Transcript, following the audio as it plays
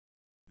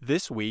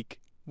This week,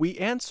 we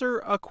answer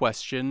a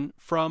question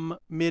from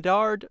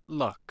Midard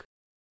Luck.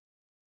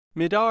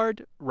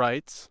 Midard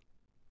writes,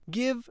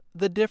 "Give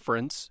the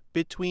difference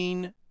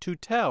between to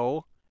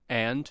tell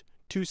and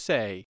to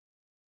say."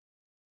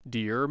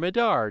 Dear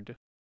Midard,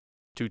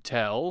 to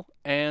tell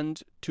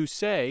and to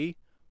say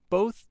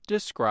both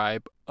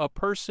describe a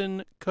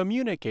person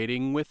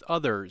communicating with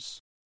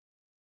others.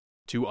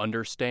 To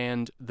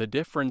understand the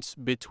difference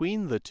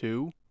between the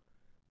two,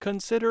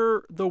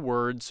 consider the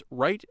words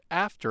right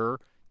after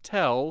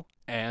tell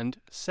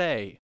and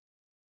say.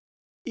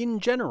 In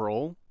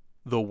general,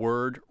 the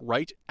word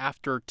right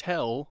after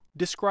tell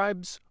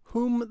describes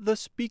whom the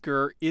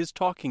speaker is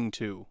talking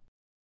to.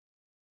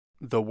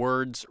 The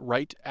words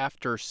right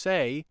after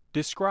say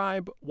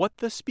describe what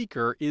the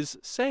speaker is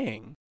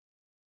saying.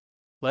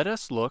 Let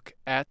us look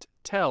at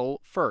tell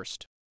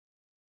first.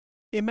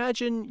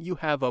 Imagine you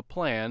have a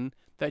plan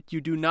that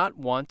you do not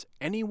want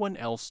anyone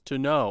else to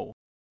know.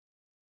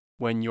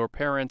 When your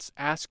parents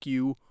ask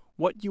you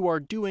what you are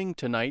doing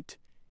tonight,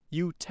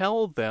 you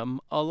tell them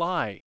a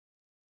lie.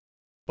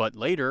 But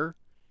later,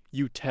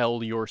 you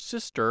tell your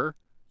sister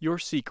your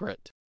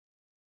secret.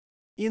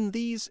 In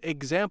these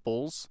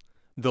examples,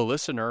 the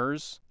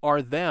listeners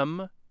are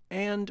them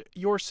and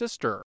your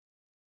sister.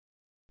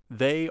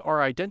 They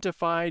are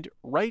identified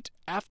right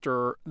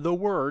after the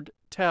word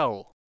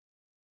tell.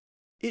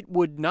 It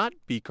would not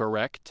be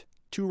correct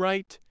to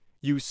write,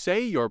 "You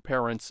say your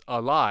parents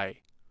a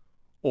lie,"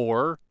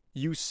 or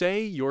 "You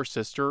say your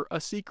sister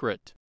a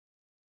secret."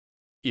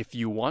 If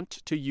you want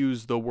to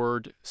use the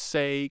word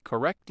say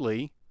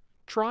correctly,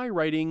 try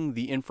writing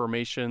the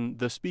information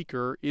the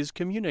speaker is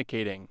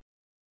communicating.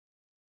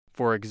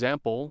 For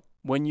example,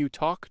 when you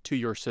talk to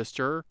your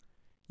sister,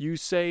 you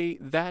say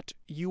that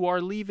you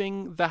are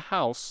leaving the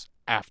house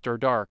after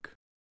dark.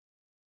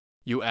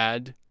 You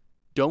add,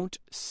 "Don't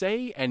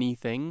say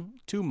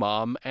anything to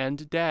mom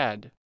and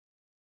dad."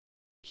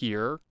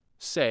 Here,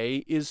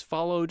 say is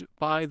followed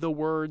by the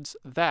words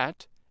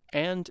that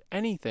and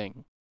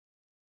anything.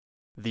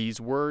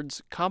 These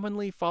words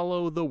commonly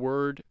follow the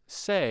word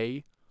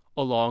say,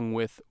 along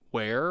with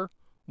where,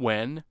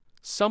 when,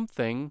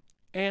 something,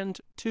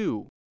 and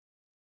to.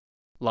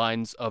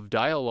 Lines of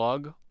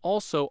dialogue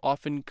also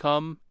often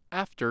come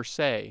after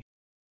say.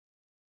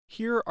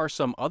 Here are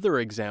some other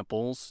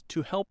examples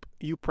to help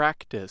you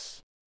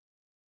practice.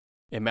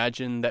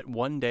 Imagine that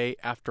one day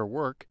after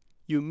work,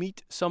 you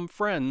meet some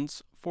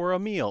friends for a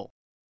meal.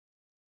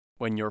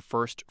 When your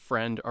first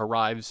friend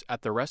arrives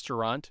at the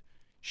restaurant,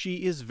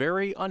 she is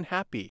very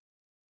unhappy.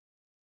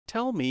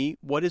 "Tell me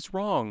what is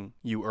wrong,"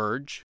 you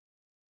urge.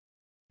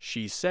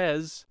 She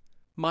says,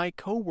 "My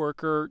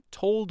coworker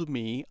told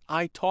me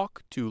I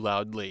talk too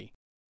loudly.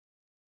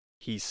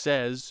 He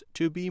says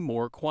to be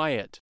more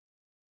quiet."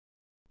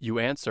 You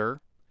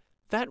answer,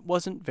 "That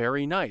wasn't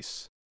very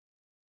nice.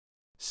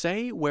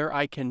 Say where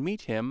I can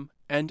meet him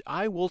and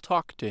I will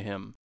talk to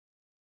him."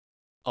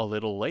 A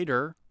little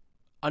later,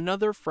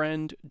 another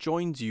friend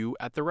joins you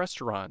at the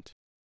restaurant.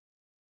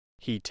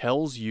 He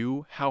tells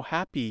you how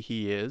happy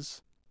he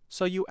is,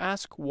 so you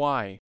ask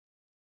why.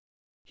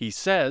 He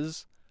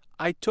says,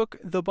 "I took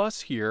the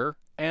bus here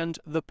and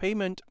the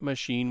payment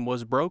machine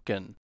was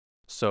broken,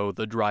 so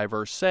the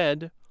driver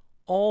said,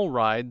 'All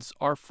rides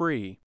are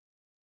free.'"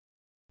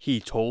 "He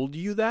told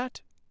you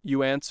that?"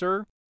 you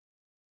answer.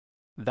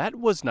 "That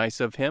was nice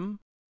of him."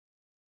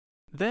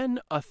 Then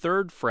a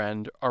third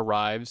friend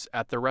arrives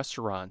at the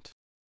restaurant.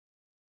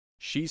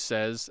 She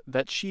says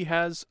that she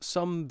has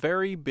some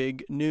very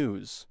big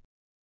news.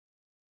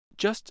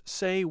 "Just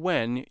say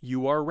when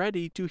you are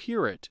ready to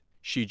hear it,"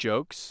 she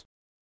jokes.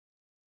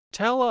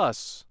 "Tell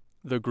us,"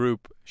 the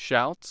group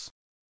shouts.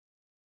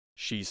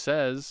 She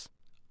says,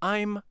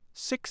 "I'm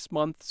 6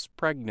 months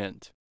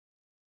pregnant."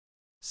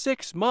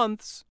 "6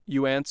 months,"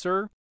 you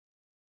answer.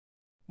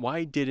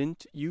 "Why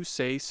didn't you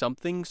say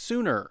something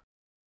sooner?"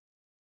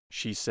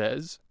 She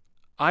says,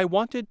 "I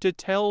wanted to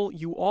tell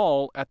you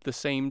all at the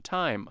same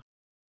time.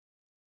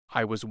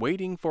 I was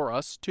waiting for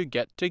us to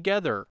get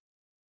together."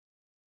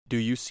 Do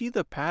you see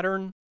the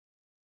pattern?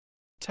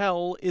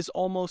 Tell is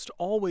almost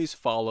always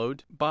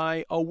followed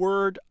by a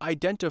word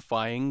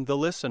identifying the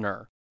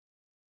listener,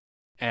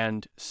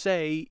 and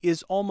say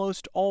is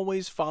almost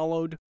always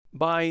followed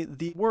by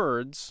the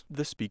words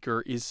the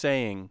speaker is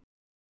saying.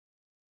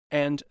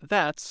 And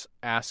that's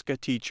Ask a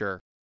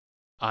Teacher.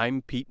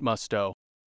 I'm Pete Musto.